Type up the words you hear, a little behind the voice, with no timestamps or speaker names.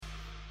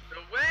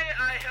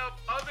help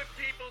other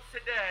people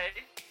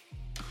today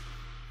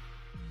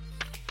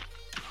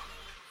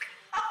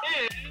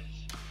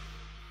is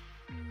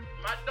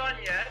not done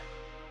yet.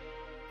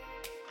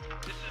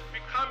 This is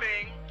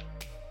becoming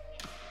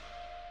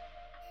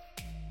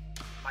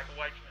Michael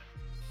Weitzman.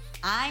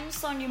 I'm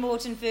Sonia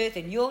Morton-Firth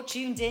and you're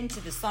tuned in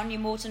to the Sonia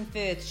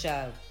Morton-Firth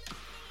Show.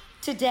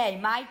 Today,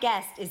 my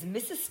guest is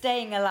Mrs.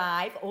 Staying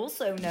Alive,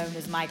 also known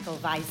as Michael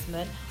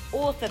Weitzman,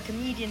 author,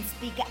 comedian,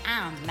 speaker,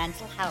 and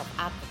mental health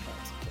advocate.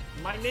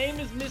 My name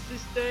is Mrs.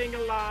 Staying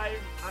Alive.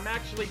 I'm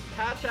actually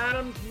Patch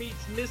Adams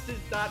meets Mrs.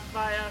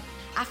 Fire.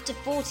 After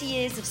 40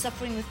 years of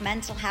suffering with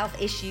mental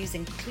health issues,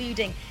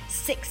 including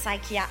 6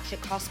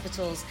 psychiatric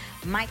hospitals,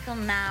 Michael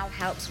now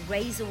helps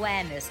raise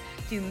awareness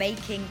through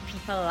making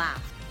people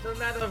laugh. No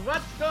matter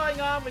what's going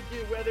on with you,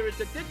 whether it's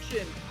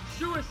addiction,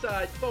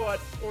 suicide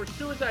thoughts, or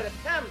suicide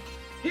attempts,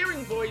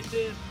 hearing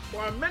voices,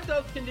 or a mental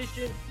health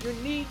condition, you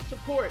need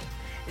support.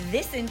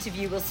 This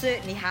interview will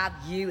certainly have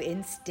you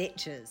in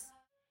stitches.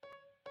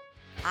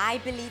 I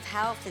believe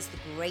health is the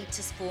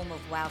greatest form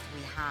of wealth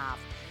we have,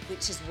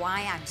 which is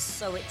why I'm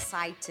so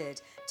excited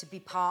to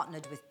be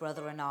partnered with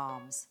Brother in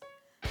Arms.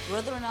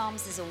 Brother in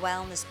Arms is a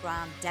wellness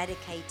brand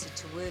dedicated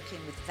to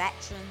working with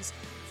veterans,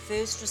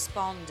 first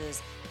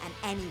responders, and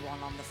anyone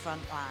on the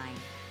front line.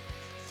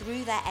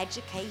 Through their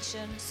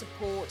education,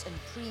 support, and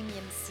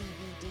premium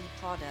CBD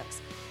products,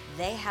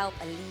 they help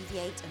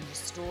alleviate and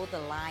restore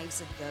the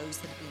lives of those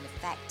that have been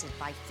affected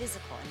by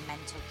physical and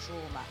mental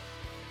trauma.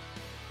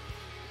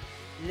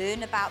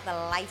 Learn about the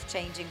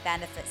life-changing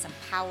benefits and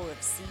power of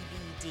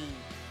CBD.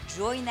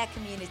 Join their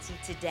community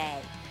today.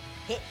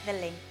 Hit the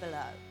link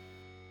below.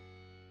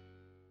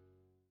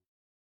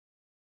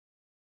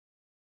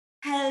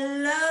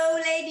 Hello,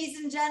 ladies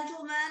and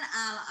gentlemen,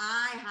 and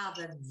I have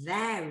a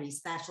very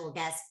special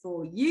guest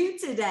for you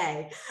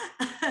today.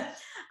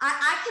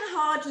 I can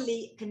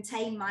hardly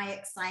contain my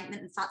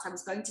excitement. In fact, I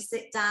was going to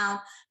sit down,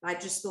 but I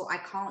just thought I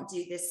can't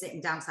do this sitting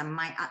down because I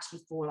might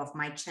actually fall off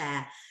my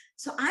chair.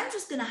 So I'm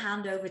just going to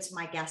hand over to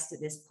my guest at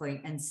this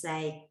point and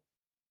say,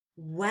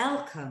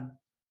 welcome,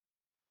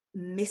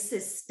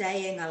 Mrs.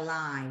 Staying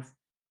Alive,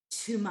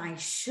 to my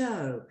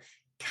show.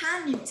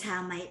 Can you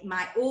tell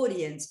my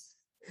audience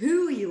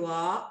who you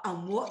are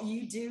and what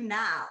you do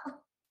now?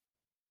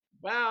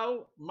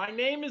 Well, my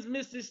name is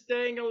Mrs.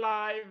 Staying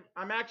Alive.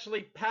 I'm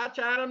actually Patch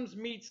Adams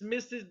meets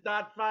Mrs.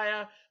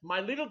 Fire,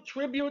 my little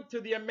tribute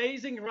to the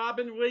amazing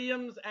Robin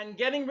Williams and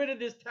getting rid of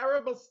this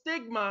terrible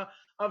stigma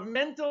of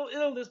mental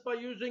illness by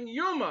using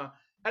humor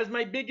as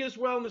my biggest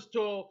wellness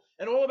tool,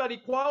 and all about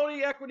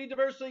equality, equity,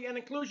 diversity, and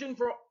inclusion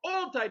for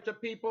all types of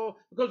people,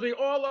 because we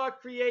all are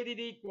created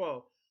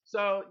equal.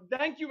 So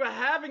thank you for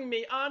having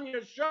me on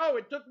your show.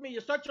 It took me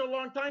such a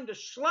long time to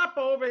schlep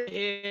over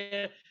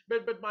here,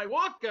 but my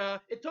walker,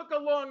 it took a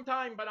long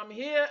time, but I'm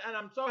here and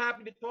I'm so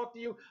happy to talk to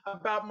you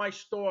about my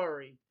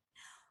story.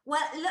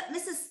 Well, look,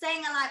 Mrs. Staying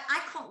Alive, I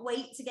can't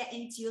wait to get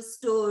into your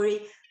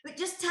story, but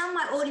just tell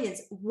my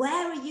audience,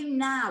 where are you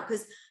now?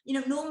 Because, you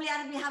know, normally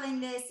I'd be having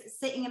this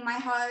sitting in my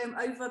home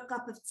over a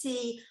cup of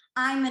tea.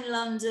 I'm in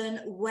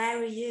London. Where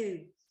are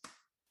you?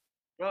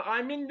 Well,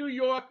 I'm in New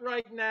York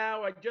right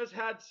now. I just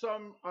had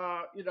some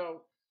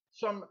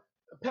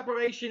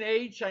preparation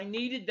H. I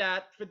needed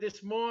that for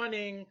this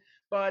morning.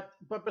 But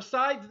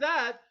besides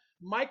that,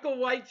 Michael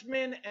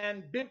Weitzman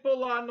and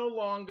Bipolar No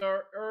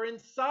Longer are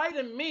inside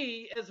of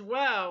me as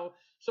well.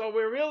 So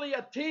we're really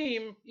a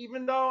team,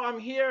 even though I'm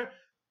here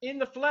in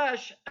the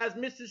flesh as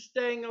Mrs.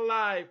 Staying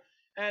Alive.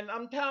 And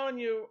I'm telling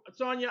you,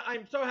 Sonia,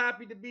 I'm so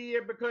happy to be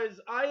here because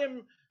I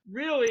am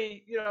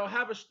really,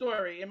 have a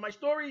story. And my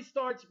story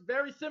starts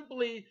very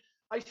simply.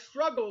 I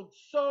struggled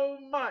so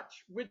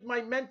much with my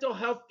mental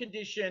health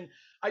condition.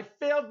 I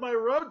failed my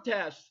road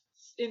test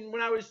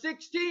when I was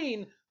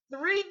 16,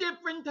 3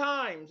 different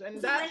times. And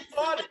So that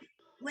started.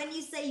 When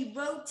you say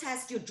road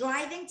test, your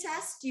driving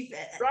test?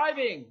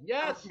 Driving,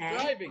 yes, okay.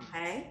 Driving.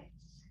 Okay.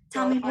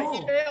 Tell me more.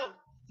 I failed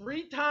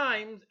 3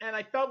 times and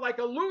I felt like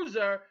a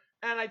loser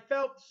and I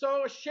felt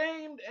so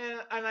ashamed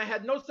and I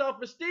had no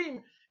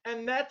self-esteem.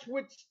 And that's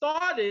what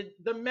started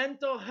the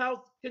mental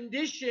health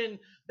condition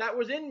that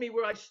was in me,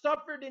 where I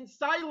suffered in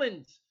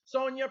silence,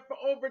 Sonia, for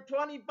over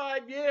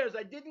 25 years.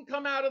 I didn't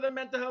come out of the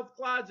mental health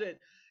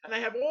closet. And I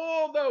have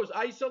all those: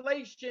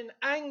 isolation,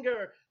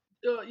 anger,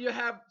 you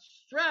have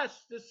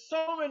stress. There's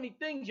so many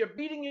things. You're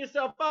beating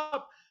yourself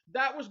up.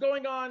 That was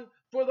going on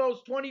for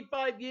those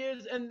 25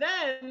 years. And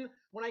then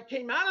when I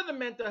came out of the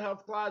mental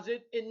health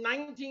closet in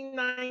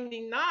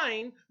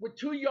 1999 with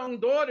 2 young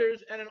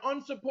daughters and an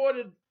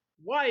unsupported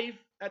wife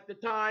at the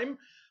time,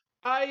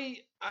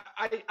 I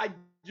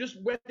just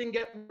went and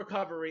get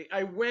recovery.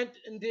 I went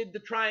and did the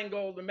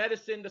triangle, the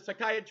medicine, the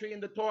psychiatry,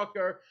 and the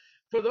talker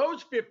for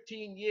those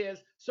 15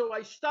 years. So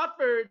I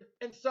suffered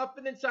in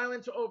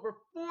silence for over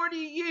 40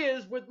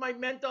 years with my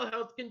mental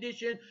health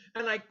condition,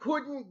 and I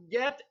couldn't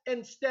get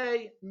and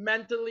stay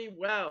mentally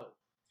well.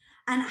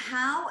 And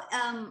how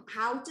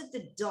did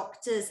the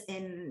doctors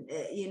in,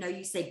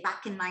 you say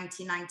back in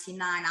 1999,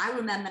 I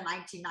remember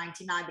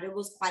 1999, but it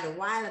was quite a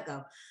while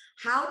ago.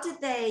 How did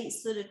they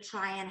sort of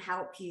try and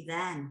help you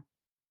then?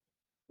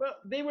 Well,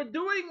 they were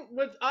doing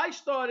what I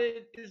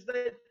started is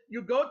that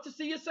you go to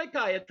see a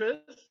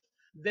psychiatrist,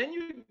 then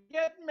you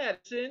get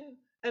medicine,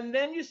 and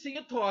then you see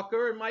a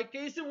talker. In my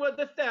case, it was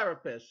a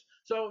therapist.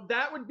 So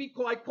that would be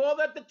called, I call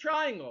that the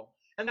triangle.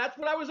 And that's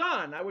what I was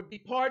on. I would be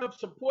part of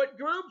support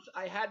groups.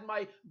 I had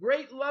my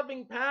great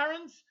loving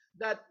parents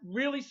that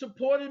really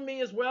supported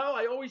me as well.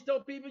 I always tell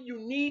people you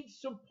need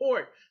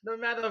support no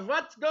matter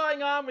what's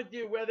going on with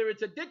you, whether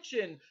it's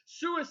addiction,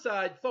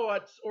 suicide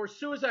thoughts, or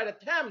suicide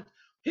attempt,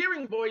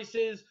 hearing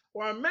voices,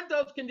 or a mental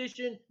health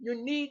condition, you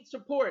need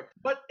support.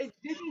 But it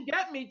didn't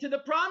get me to the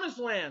promised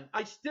land.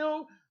 I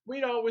still,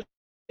 was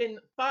in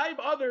 5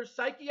 other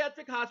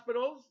psychiatric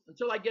hospitals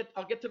until I'll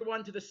get to the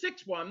one to the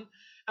sixth one.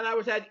 And I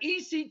was at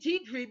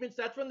ECT treatments.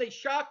 That's when they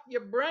shock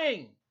your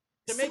brain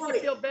to make you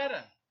feel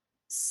better.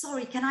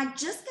 Sorry, can I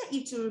just get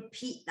you to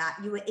repeat that?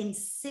 You were in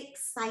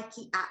 6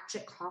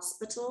 psychiatric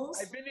hospitals?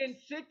 I've been in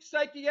 6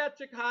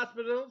 psychiatric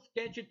hospitals,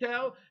 can't you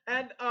tell?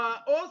 And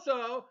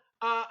also,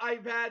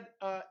 I've had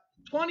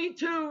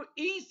 22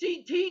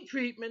 ECT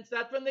treatments.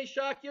 That's when they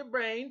shock your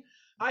brain.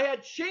 I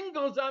had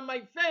shingles on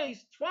my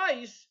face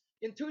twice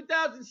in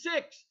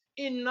 2006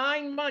 in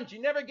 9 months.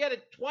 You never get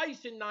it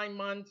twice in 9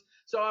 months.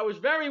 So I was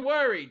very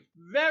worried,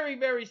 very,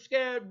 very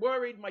scared,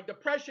 worried. My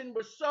depression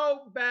was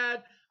so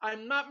bad.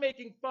 I'm not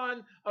making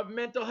fun of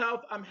mental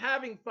health. I'm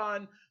having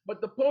fun. But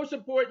the most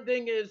important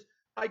thing is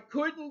I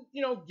couldn't,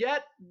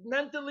 get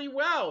mentally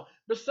well.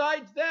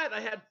 Besides that, I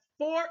had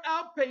 4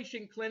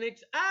 outpatient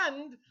clinics.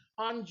 And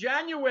on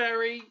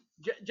January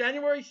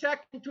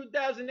 2nd,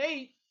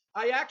 2008,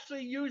 I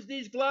actually used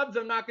these gloves.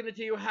 I'm not going to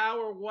tell you how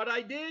or what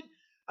I did.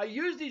 I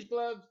used these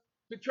gloves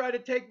to try to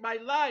take my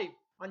life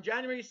on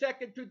January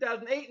 2nd,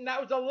 2008. And that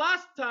was the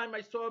last time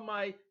I saw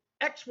my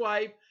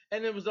ex-wife,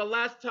 and it was the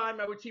last time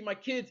I would see my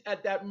kids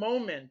at that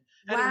moment.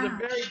 And It was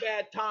a very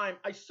bad time.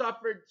 I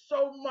suffered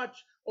so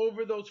much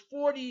over those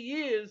 40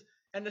 years.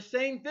 And the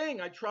same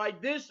thing, I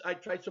tried this, I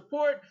tried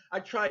support, I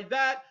tried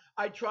that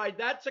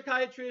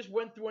psychiatrist,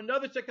 went through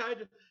another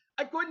psychiatrist.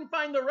 I couldn't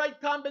find the right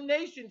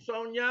combination,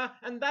 Sonia.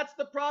 And that's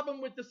the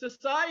problem with the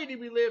society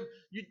we live.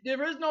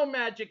 There is no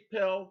magic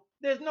pill.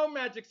 There's no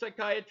magic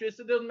psychiatrist.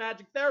 There's no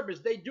magic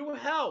therapist. They do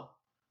help.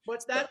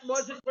 But that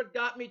wasn't what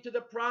got me to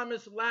the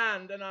promised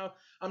land. And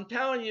I'm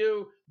telling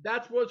you,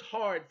 that was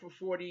hard for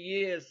 40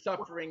 years,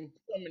 suffering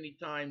so many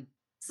times.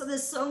 So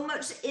there's so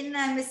much in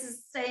there,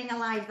 Mrs. Staying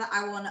Alive, that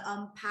I want to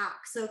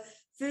unpack. So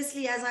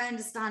firstly, as I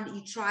understand it,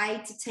 you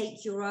tried to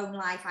take your own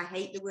life. I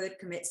hate the word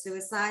commit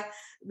suicide,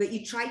 but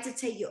you tried to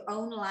take your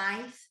own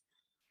life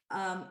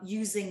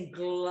using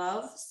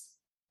gloves.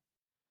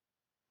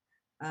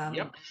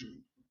 Yep.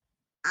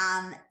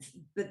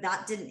 But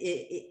that didn't,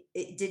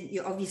 it didn't,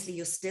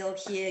 you're still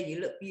here.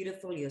 You look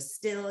beautiful. You're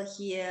still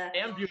here. I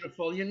am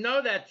beautiful. You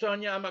know that,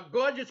 Sonia. I'm a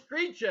gorgeous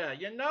creature.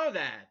 You know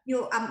that.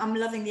 I'm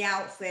loving the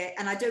outfit,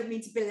 and I don't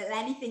mean to belittle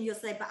anything you'll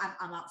say, but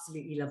I'm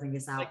absolutely loving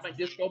this outfit. Like my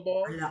disco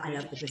ball. I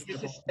love the disco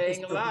ball. This is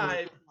Staying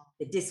Alive.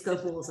 The disco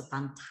balls are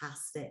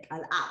fantastic.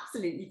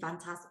 Absolutely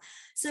fantastic.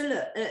 So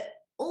look,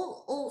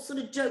 all sort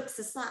of jokes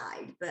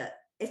aside, but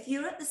if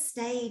you're at the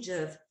stage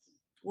of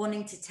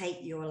wanting to take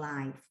your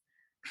life,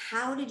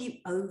 how did you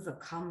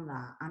overcome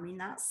that? I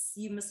mean,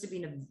 you must have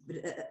been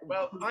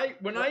well, I'm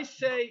going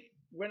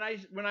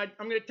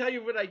to tell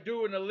you what I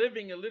do in a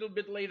living a little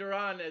bit later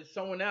on as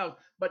someone else,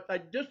 but I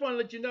just want to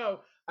let you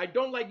know, I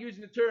don't like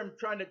using the term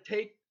trying to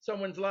take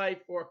someone's life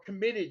or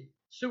committed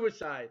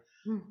suicide.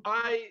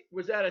 I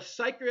was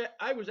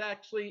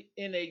actually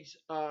in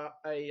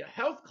a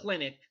health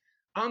clinic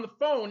on the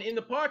phone in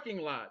the parking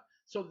lot.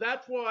 So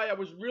that's why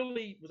was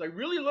I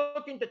really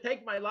looking to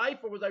take my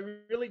life, or was I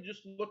really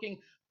just looking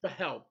for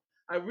help?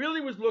 I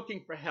really was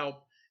looking for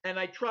help, and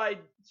I tried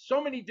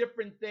so many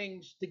different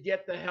things to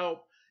get the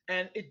help,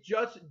 and it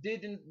just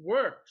didn't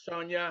work,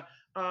 Sonia.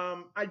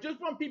 I just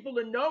want people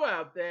to know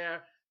out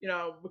there,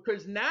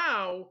 because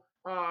now,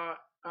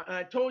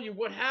 I told you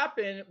what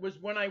happened was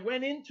when I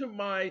went into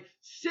my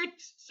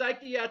 6th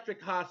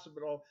psychiatric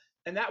hospital,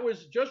 and that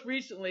was just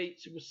recently.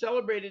 It was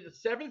celebrated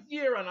the 7th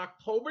year on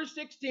October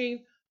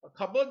 16th, a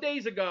couple of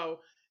days ago,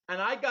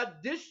 and I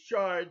got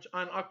discharged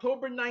on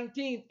October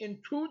 19th in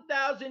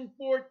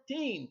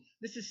 2014.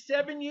 This is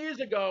 7 years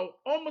ago,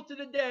 almost to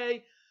the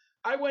day.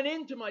 I went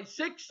into my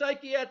 6th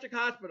psychiatric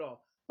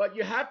hospital. But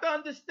you have to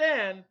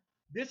understand,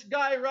 this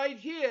guy right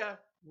here,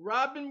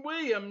 Robin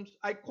Williams,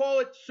 I call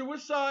it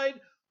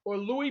suicide or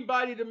Lewy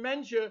body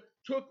dementia,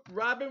 took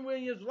Robin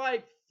Williams'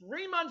 life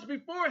 3 months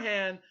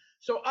beforehand.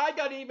 So I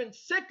got even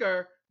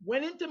sicker,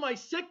 went into my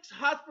 6th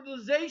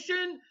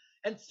hospitalization,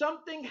 and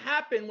something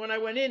happened when I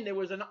went in. There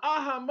was an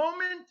aha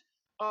moment,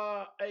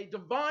 a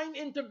divine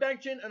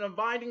intervention, and a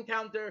divine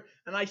encounter.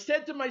 And I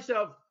said to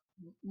myself,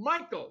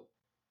 Michael,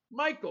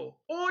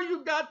 all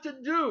you got to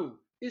do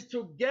is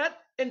to get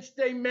and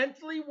stay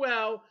mentally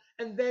well,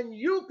 and then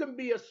you can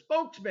be a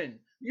spokesman.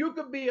 You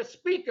could be a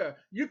speaker.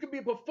 You could be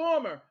a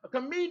performer, a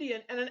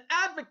comedian, and an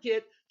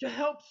advocate to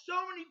help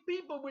so many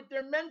people with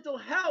their mental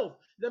health,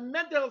 the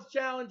mental health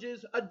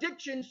challenges,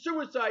 addiction,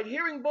 suicide,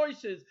 hearing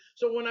voices.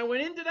 So when I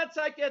went into that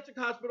psychiatric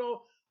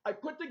hospital, I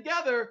put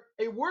together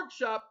a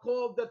workshop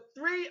called the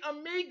Three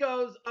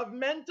Amigos of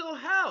Mental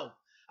Health.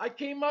 I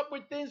came up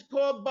with things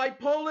called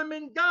bipolar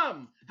and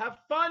gum. Have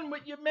fun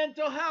with your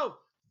mental health.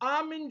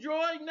 Almond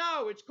joy?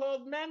 No, it's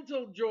called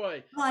mental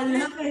joy. Oh, I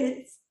love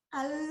it.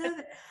 I love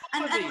it.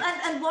 Quality.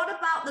 And what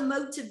about the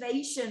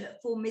motivation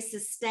for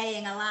Mrs.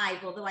 Staying Alive?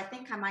 Although I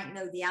think I might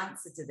know the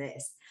answer to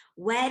this.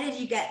 Where did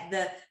you get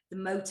the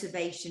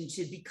motivation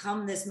to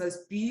become this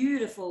most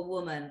beautiful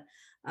woman?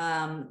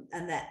 And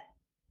that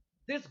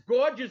This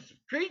gorgeous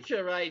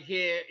creature right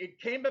here, it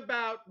came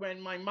about when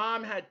my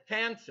mom had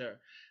cancer,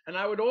 and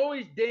I would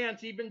always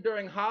dance even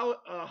during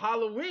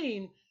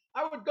Halloween.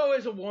 I would go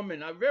as a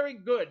woman. I'm very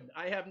good.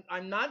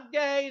 I'm not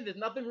gay. There's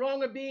nothing wrong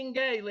with being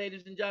gay,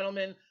 ladies and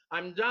gentlemen.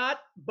 I'm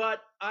not,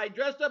 but I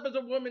dressed up as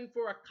a woman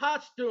for a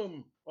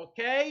costume.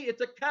 Okay,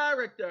 it's a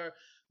character.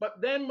 But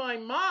then my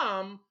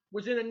mom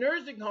was in a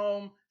nursing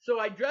home, so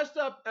I dressed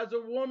up as a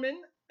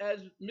woman, as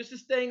Mrs.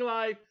 Staying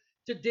Alive,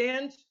 to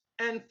dance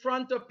in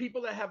front of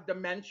people that have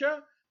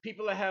dementia,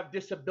 people that have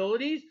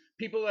disabilities,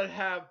 people that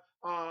have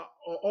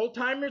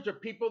Alzheimer's, or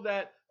people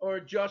that or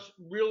just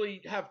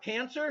really have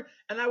cancer.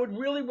 And I would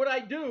really, what I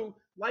do,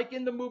 like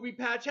in the movie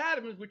Patch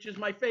Adams, which is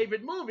my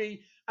favorite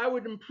movie, I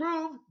would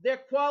improve their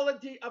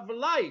quality of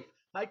life.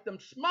 Make them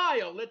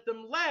smile, let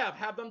them laugh,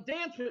 have them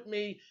dance with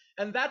me.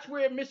 And that's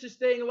where Mrs.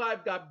 Staying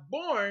Alive got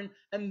born.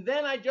 And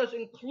then I just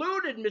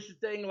included Mrs.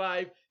 Staying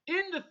Alive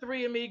in the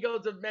Three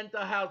Amigos of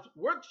Mental Health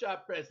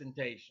workshop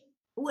presentation.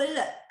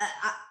 well,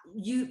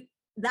 you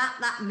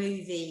that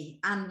movie,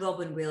 and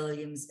Robin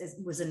Williams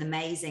was an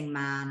amazing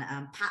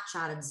man. Patch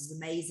Adams is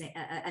amazing,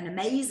 an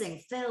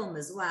amazing film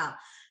as well.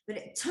 But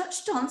it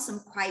touched on some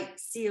quite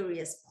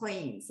serious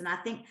points, and I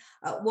think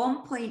at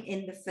one point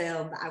in the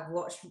film that I've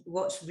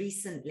watched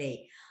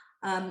recently,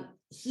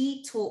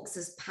 he talks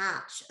as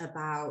Patch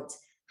about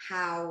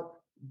how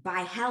by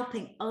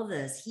helping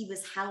others, he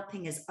was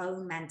helping his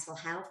own mental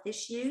health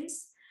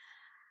issues.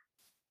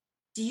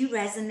 Do you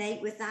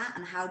resonate with that,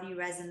 and how do you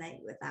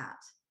resonate with that?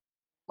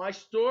 My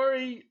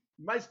story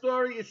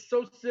is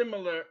so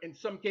similar in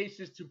some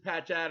cases to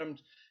Patch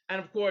Adams,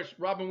 and of course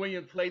Robin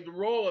Williams played the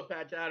role of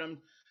Patch Adams.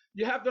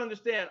 You have to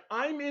understand,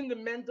 I'm in the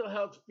mental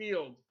health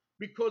field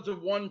because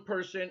of one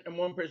person and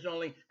one person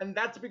only, and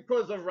that's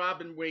because of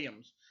Robin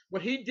Williams.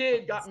 What he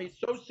did got me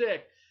so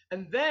sick,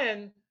 and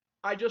then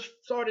I just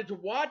started to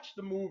watch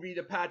the movie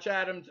The Patch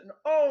Adams, and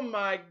oh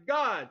my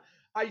God,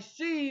 I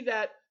see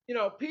that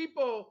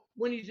people,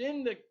 when he's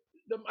in the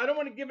I don't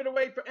want to give it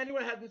away for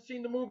anyone who hasn't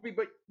seen the movie,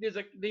 but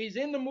he's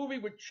in the movie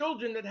with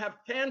children that have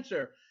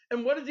cancer.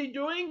 And what is he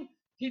doing?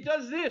 He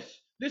does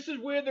this. This is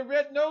where the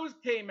red nose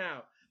came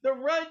out. The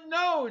red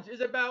nose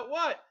is about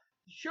what?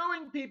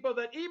 Showing people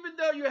that even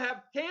though you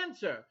have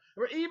cancer,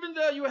 or even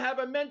though you have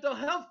a mental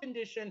health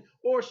condition,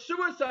 or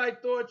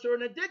suicide thoughts, or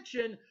an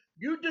addiction,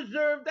 you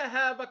deserve to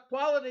have a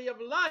quality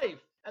of life.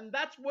 And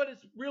that's what is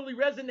really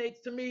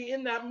resonates to me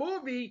in that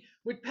movie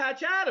with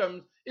Patch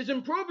Adams, is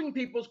improving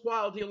people's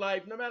quality of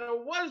life no matter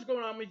what is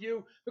going on with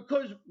you,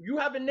 because you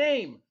have a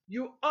name.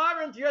 You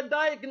aren't your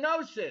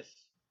diagnosis.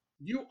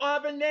 You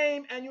are the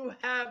name, and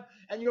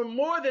you're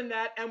more than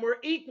that, and we're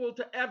equal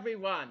to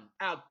everyone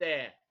out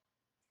there.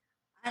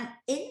 And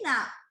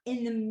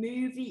in the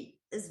movie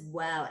as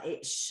well,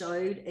 it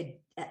showed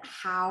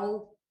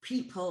how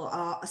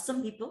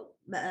some people,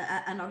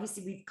 and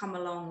obviously we've come a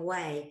long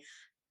way,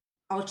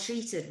 are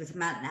treated with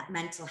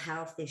mental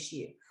health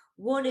issue.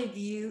 What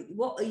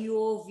are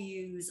your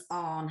views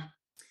on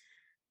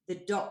the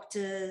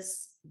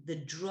doctors, the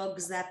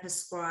drugs they're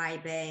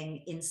prescribing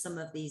in some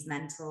of these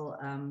mental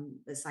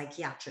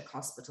psychiatric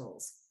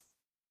hospitals?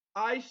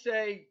 I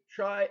say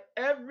try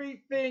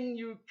everything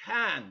you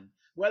can,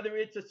 whether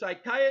it's a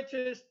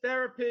psychiatrist,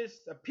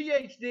 therapist, a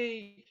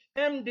PhD,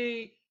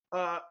 MD,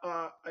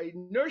 a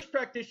nurse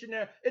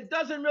practitioner. It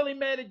doesn't really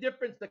make a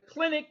difference. The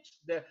clinics,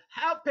 the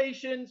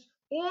outpatients,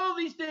 all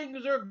these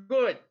things are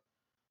good.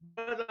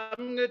 But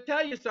I'm going to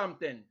tell you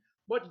something.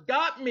 What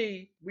got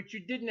me, which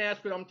you didn't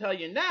ask, but I'm telling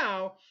you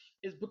now,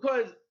 is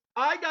because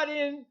I got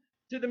into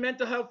the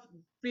mental health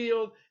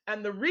field,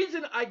 and the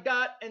reason I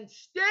got and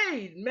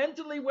stayed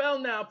mentally well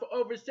now for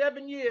over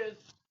 7 years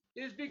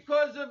is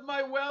because of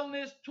my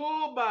wellness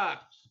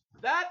toolbox.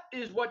 That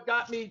is what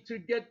got me to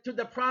get to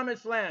the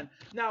promised land.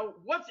 Now,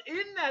 what's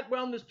in that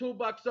wellness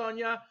toolbox,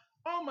 Sonia?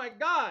 Oh my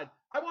God.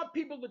 I want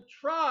people to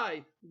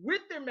try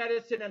with their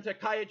medicine and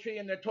psychiatry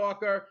and their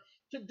talker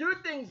to do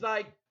things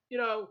like,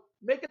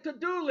 make a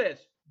to-do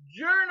list,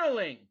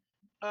 journaling,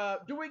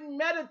 doing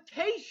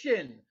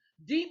meditation,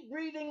 deep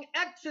breathing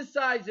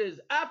exercises,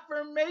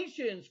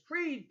 affirmations,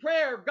 creed,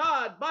 prayer,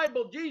 God,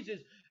 Bible, Jesus,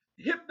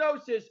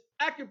 hypnosis,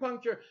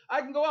 acupuncture.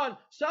 I can go on.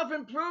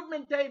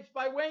 Self-improvement tapes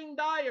by Wayne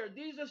Dyer.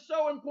 These are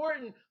so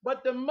important.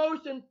 But the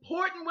most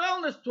important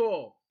wellness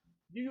tool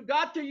you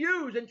got to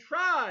use and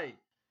try,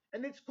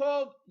 and it's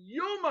called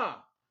humor.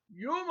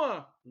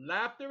 Humor,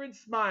 laughter and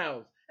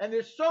smiles. And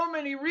there's so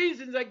many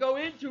reasons I go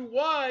into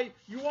why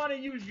you want to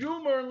use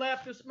humor and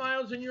laughter,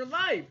 smiles in your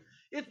life.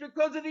 It's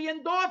because of the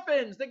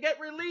endorphins that get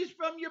released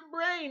from your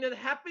brain, a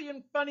happy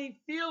and funny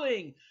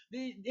feeling.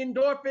 The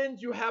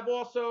endorphins, you have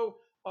also,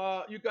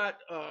 you got,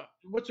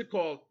 what's it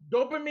called?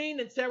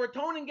 Dopamine and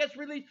serotonin gets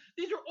released.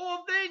 These are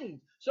all things.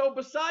 So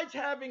besides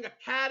having a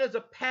cat as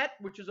a pet,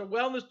 which is a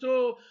wellness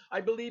tool, I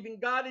believe in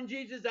God and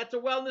Jesus, that's a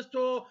wellness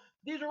tool.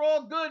 These are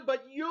all good,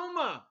 but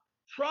humor,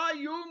 try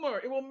humor.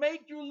 It will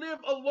make you live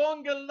a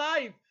longer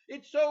life.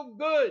 It's so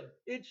good.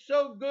 It's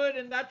so good,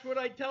 and that's what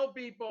I tell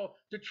people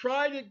to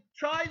try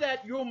that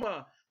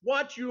humor.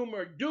 Watch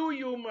humor, do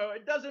humor.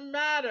 It doesn't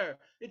matter.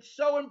 It's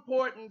so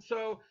important.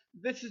 So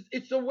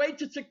it's a way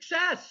to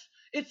success.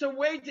 It's a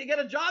way to get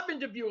a job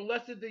interview,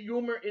 unless the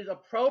humor is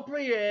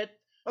appropriate,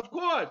 of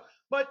course.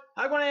 But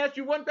I want to ask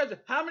you one question.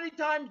 How many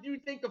times do you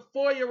think a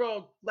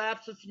 4-year-old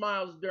laughs and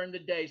smiles during the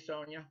day,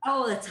 Sonia?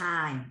 All the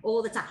time,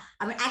 all the time.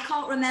 I mean, I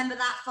can't remember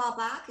that far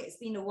back. It's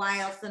been a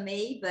while for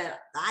me, but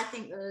I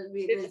think it was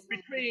It's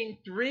between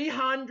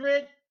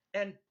 300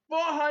 and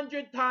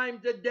 400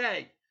 times a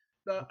day.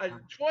 A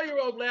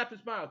 4-year-old laughs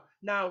and smiles.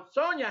 Now,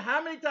 Sonia,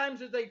 how many times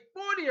does a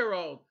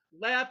 40-year-old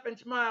laugh and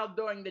smile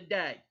during the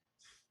day?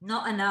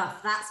 not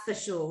enough, that's for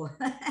sure.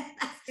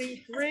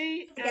 Between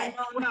 3 and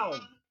 12.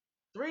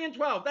 3 and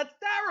 12. That's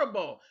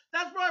terrible.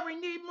 That's why we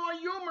need more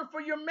humor for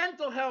your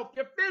mental health,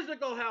 your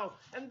physical health.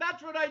 And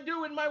that's what I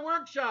do in my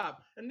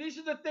workshop. And these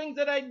are the things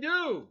that I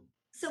do.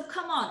 So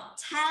come on,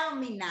 tell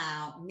me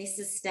now,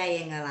 Mrs.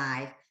 Staying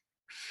Alive,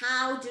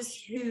 how does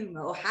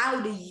humor, or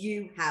how do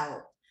you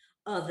help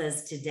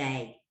others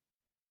today?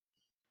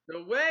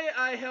 The way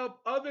I help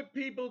other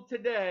people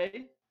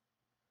today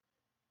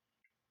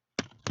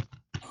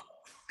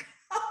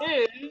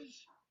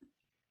is,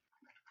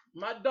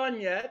 not done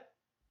yet.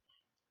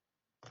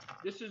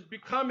 This is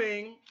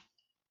becoming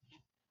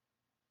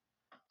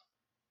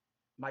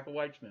Michael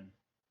Weitzman.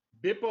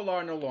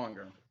 Bipolar no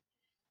longer.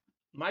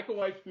 Michael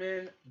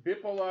Weitzman,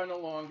 bipolar no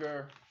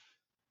longer.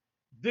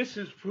 This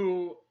is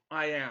who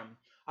I am.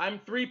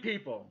 I'm 3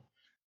 people.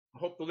 I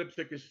hope the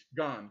lipstick is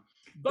gone.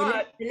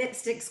 But the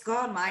lipstick's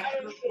gone, Mike.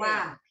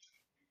 Wow.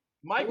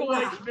 Michael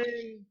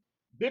Weitzman,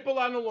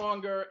 bipolar no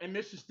longer, and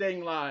Mrs.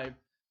 Staying Live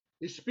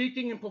is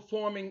speaking and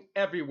performing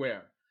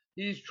everywhere.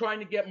 He's trying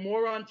to get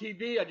more on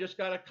TV. I just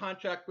got a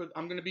contract with,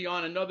 I'm going to be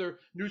on another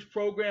news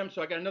program,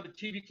 so I got another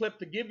TV clip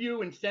to give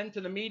you and send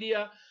to the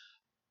media.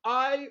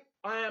 I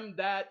am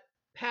that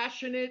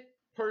passionate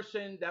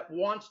person that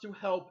wants to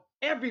help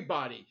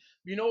everybody.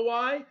 You know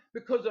why?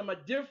 Because I'm a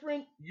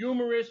different,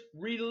 humorous,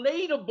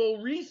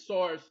 relatable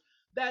resource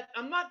that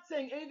I'm not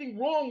saying anything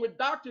wrong with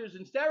doctors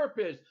and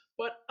therapists,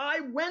 but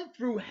I went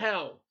through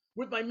hell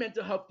with my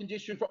mental health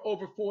condition for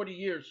over 40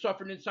 years,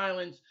 suffering in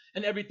silence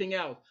and everything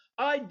else.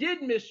 I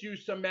did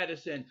misuse some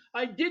medicine.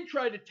 I did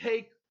try to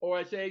take, or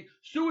I say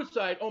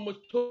suicide, almost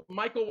took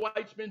Michael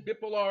Weitzman,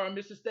 bipolar, and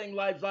Mrs. Staying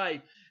Live's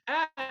life.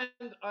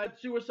 And I had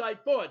suicide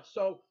thoughts.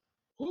 So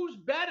who's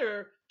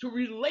better to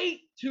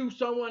relate to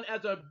someone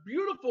as a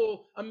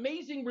beautiful,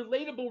 amazing,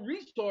 relatable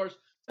resource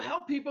to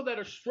help people that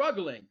are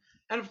struggling?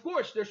 And of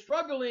course, they're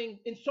struggling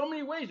in so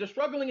many ways. They're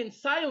struggling in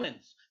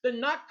silence. They're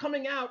not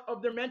coming out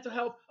of their mental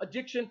health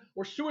addiction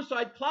or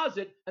suicide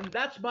closet. And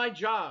that's my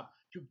job,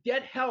 to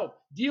get help,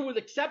 deal with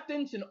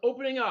acceptance and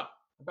opening up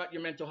about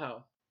your mental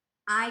health.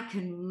 I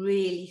can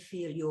really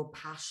feel your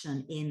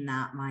passion in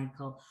that,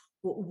 Michael.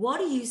 But what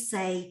do you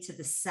say to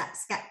the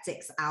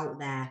skeptics out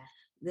there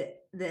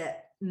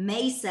that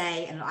may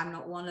say, and I'm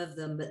not one of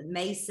them, but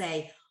may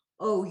say,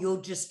 oh,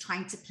 you're just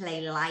trying to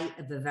play light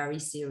of a very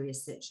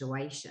serious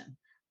situation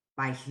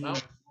by humor?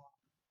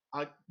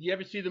 Well, you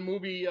ever see the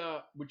movie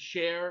with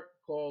Cher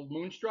called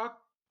Moonstruck?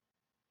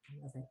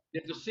 I love it.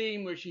 There's a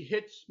scene where she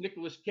hits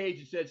Nicolas Cage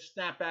and says,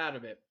 snap out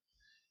of it.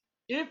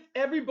 If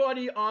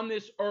everybody on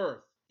this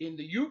earth, in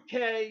the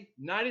UK,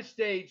 United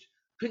States,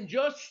 can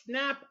just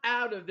snap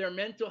out of their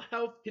mental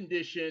health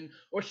condition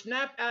or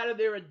snap out of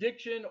their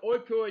addiction,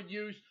 opioid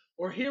use,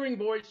 or hearing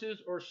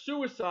voices, or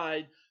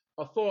suicide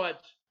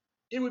thoughts,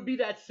 it would be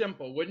that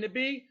simple, wouldn't it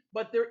be?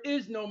 But there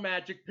is no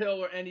magic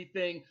pill or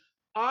anything.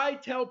 I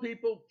tell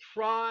people,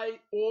 try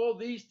all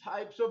these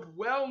types of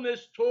wellness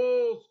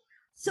tools.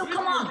 So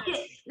come on,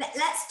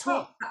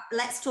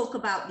 let's talk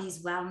about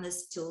these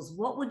wellness tools.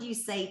 What would you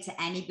say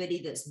to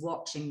anybody that's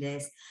watching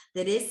this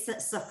that is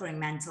suffering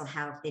mental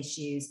health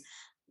issues?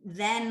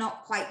 They're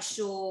not quite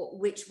sure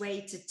which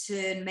way to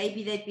turn.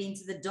 Maybe they've been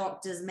to the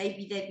doctors,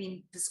 maybe they've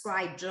been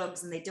prescribed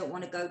drugs and they don't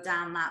want to go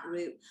down that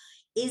route.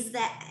 Is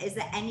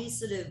there any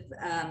sort of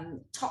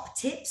top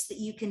tips that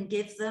you can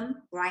give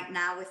them right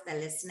now if they're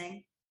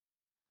listening?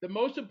 The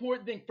most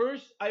important thing,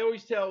 first, I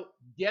always tell,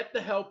 get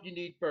the help you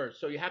need first.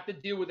 So you have to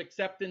deal with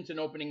acceptance and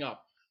opening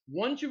up.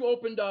 Once you've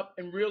opened up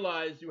and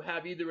realized you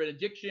have either an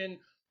addiction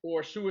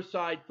or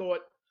suicide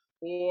thought,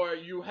 or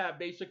you have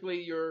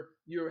basically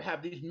you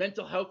have these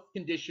mental health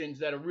conditions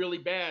that are really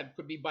bad,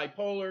 could be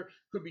bipolar,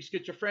 could be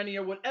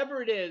schizophrenia,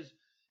 whatever it is.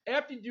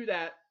 After you do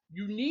that,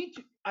 you need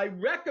to, I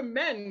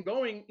recommend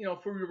going,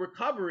 for your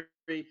recovery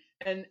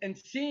and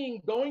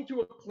going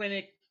to a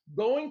clinic,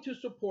 going to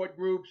support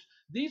groups.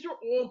 These are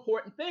all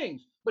important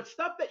things, but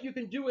stuff that you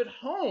can do at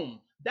home,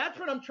 that's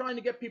what I'm trying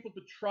to get people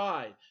to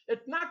try.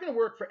 It's not going to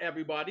work for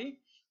everybody,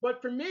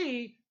 but for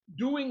me,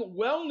 doing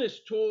wellness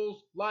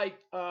tools like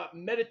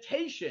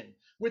meditation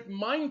with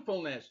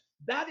mindfulness,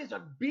 that is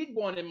a big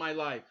one in my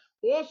life.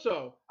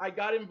 Also, I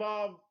got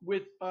involved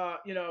with,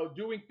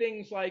 doing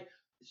things like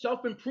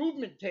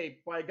self-improvement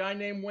tape by a guy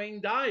named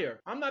Wayne Dyer.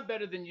 I'm not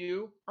better than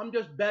you. I'm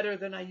just better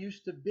than I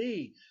used to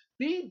be.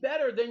 Be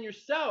better than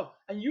yourself,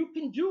 and you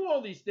can do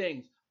all these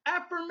things.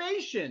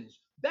 Affirmations.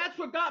 That's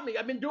what got me.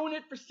 I've been doing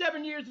it for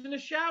 7 years in the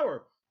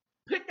shower.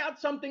 Pick out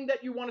something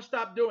that you want to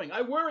stop doing.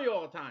 I worry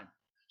all the time.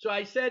 So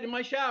I said in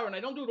my shower, and I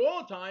don't do it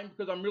all the time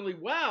because I'm really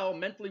well,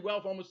 mentally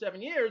well for almost 7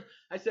 years.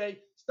 I say,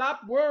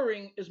 stop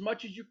worrying as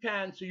much as you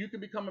can so you can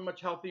become a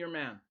much healthier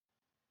man.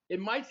 It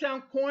might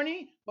sound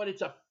corny, but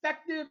it's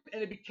effective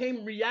and it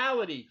became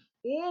reality.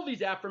 All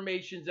these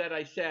affirmations that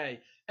I say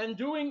and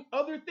doing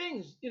other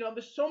things.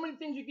 There's so many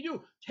things you can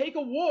do. Take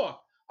a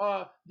walk,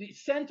 the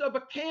scent of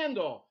a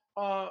candle.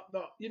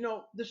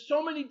 There's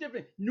so many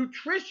different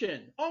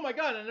nutrition. Oh my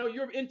God, I know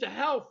you're into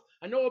health.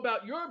 I know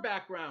about your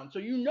background.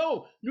 So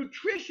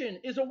nutrition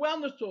is a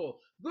wellness tool.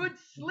 Good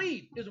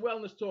sleep is a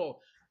wellness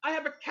tool. I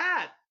have a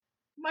cat,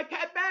 my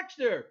cat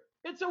Baxter.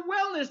 It's a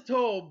wellness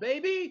tool,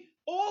 baby.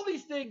 All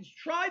these things.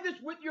 Try this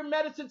with your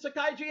medicine,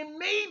 psychiatry, and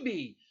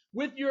maybe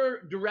with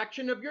your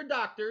direction of your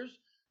doctors,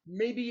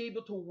 may be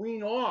able to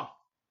wean off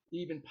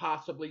even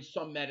possibly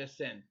some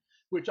medicine,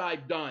 which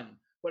I've done.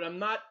 But I'm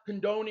not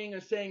condoning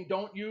and saying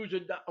don't use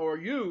it or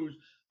use.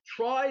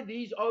 Try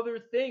these other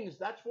things.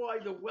 That's why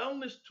the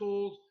wellness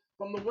tools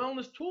from the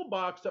wellness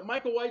toolbox that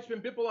Michael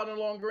Weitzman, Bipolar No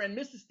Longer, and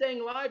Mrs.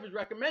 Staying Alive is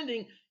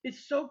recommending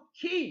is so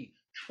key.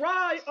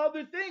 Try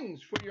other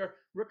things for your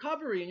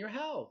recovery and your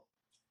health.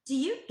 Do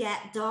you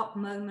get dark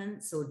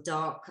moments or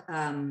dark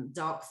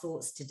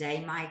thoughts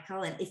today,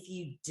 Michael? And if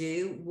you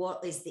do,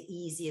 what is the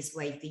easiest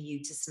way for you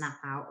to snap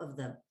out of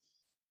them?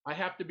 I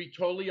have to be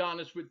totally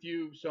honest with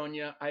you,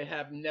 Sonia. I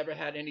have never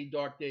had any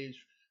dark days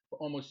for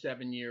almost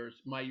 7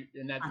 years.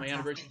 And that's my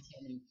anniversary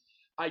coming.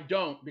 I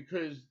don't,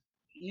 because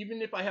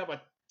even if I have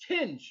a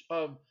tinge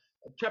of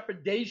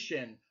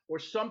trepidation or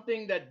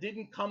something that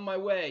didn't come my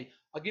way,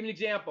 I'll give you an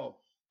example.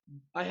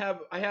 I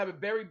have a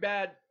very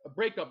bad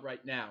breakup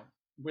right now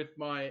with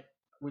my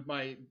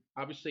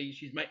obviously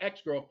she's my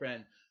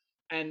ex-girlfriend,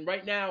 and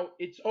right now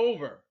it's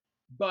over,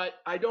 but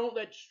I don't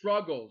let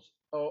struggles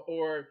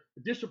or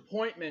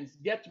disappointments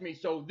get to me.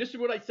 So this is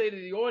what I say to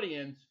the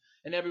audience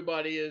and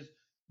everybody is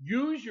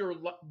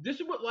this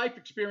is what life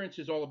experience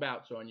is all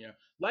about, Sonia.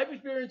 Life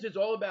experience is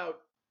all about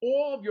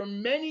all of your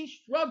many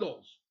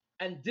struggles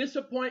and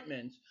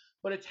disappointments,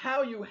 but it's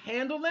how you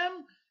handle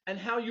them and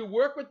how you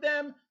work with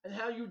them and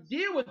how you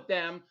deal with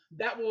them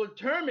that will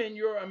determine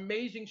your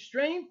amazing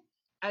strength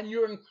and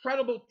your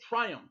incredible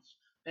triumphs.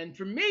 And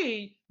for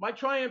me, my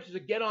triumph is to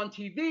get on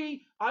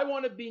TV. I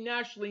want to be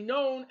nationally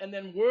known and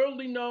then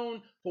worldly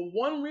known for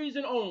one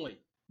reason only,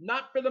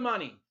 not for the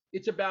money.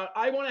 It's about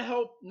I want to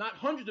help not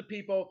hundreds of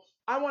people.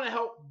 I want to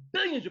help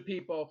billions of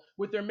people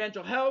with their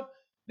mental health.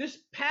 This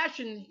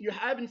passion you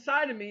have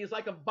inside of me is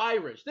like a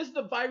virus. This is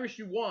the virus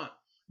you want.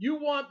 You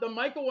want the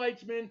Michael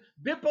Weitzman,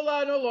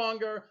 Bipolar No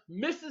Longer,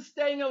 Mrs.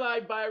 Staying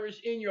Alive virus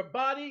in your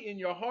body, in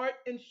your heart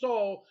and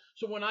soul.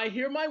 So when I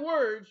hear my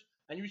words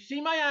and you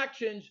see my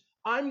actions,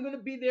 I'm going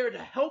to be there to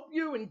help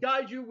you and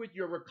guide you with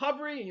your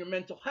recovery and your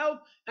mental health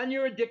and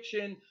your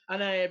addiction.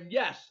 And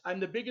I'm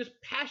the biggest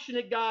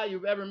passionate guy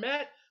you've ever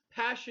met.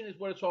 Passion is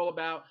what it's all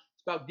about.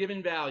 It's about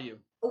giving value.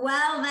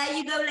 Well, there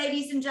you go,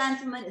 ladies and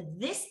gentlemen.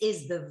 This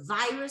is the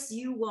virus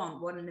you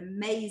want. What an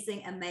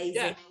amazing,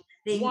 amazing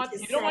thing to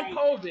say. You don't want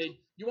COVID.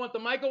 You want the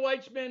Michael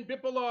Weitzman,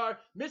 Bipolar,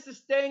 Mrs.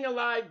 Staying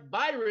Alive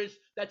virus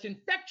that's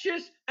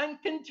infectious and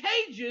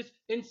contagious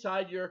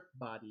inside your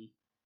body.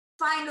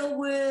 Final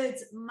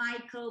words,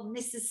 Michael,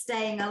 Mrs.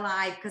 Staying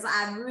Alive, because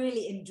I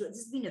really enjoyed this.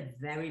 Has been a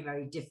very,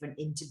 very different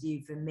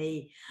interview for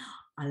me.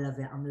 I love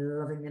it. I'm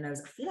loving the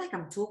nose. I feel like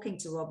I'm talking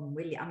to Robin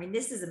Williams. I mean,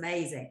 this is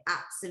amazing.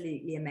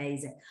 Absolutely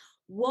amazing.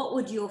 What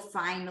would your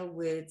final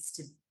words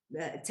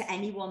to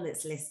anyone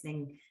that's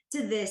listening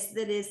to this,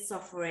 that is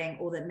suffering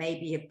or that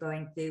maybe are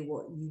going through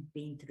what you've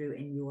been through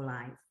in your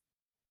life?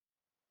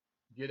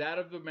 Get out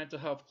of the mental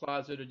health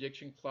closet,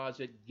 addiction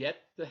closet, get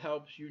the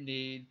help you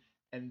need,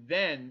 and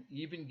then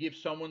even give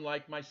someone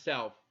like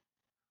myself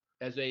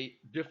as a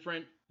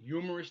different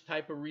humorous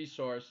type of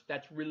resource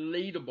that's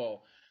relatable,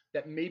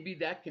 that maybe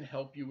that can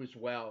help you as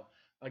well.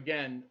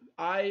 Again,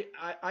 I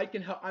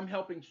can help. I'm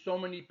helping so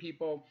many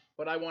people,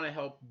 but I want to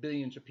help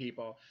billions of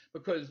people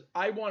because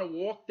I want to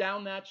walk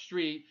down that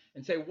street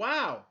and say,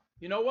 wow,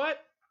 you know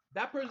what?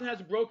 That person has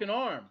a broken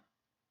arm.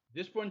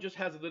 This one just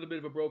has a little bit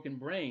of a broken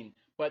brain,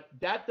 but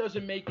that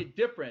doesn't make it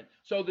different.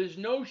 So there's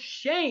no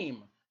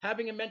shame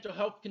having a mental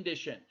health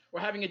condition or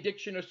having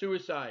addiction or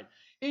suicide.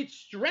 It's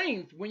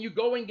strength when you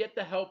go and get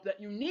the help that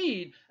you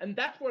need. And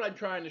that's what I'm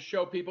trying to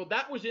show people.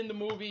 That was in the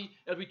movie,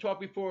 as we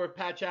talked before, with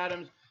Patch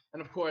Adams.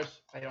 And of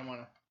course, I don't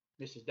want to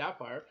Mrs.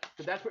 Doubtfire,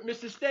 but that's what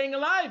Mrs. Staying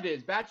Alive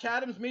is. Patch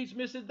Adams meets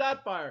Mrs.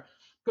 Doubtfire.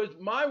 because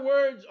my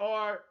words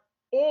are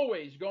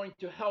always going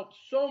to help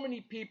so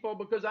many people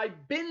because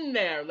I've been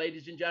there,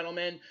 ladies and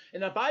gentlemen.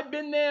 And if I've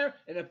been there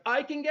and if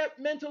I can get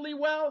mentally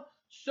well,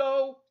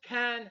 so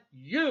can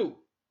you.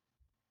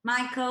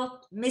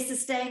 Michael, Mr.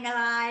 Staying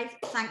Alive,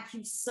 thank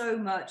you so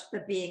much for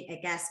being a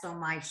guest on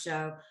my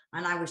show.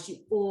 And I wish you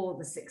all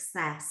the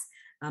success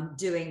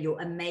doing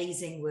your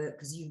amazing work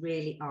because you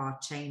really are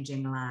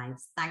changing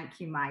lives. Thank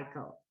you,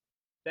 Michael.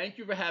 Thank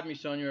you for having me,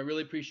 Sonia. I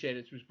really appreciate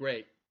it. It was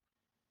great.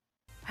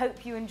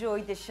 Hope you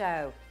enjoyed the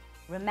show.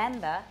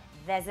 Remember,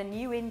 there's a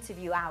new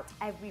interview out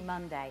every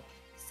Monday.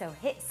 So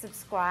hit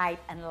subscribe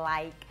and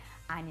like,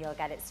 and you'll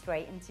get it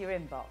straight into your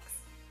inbox.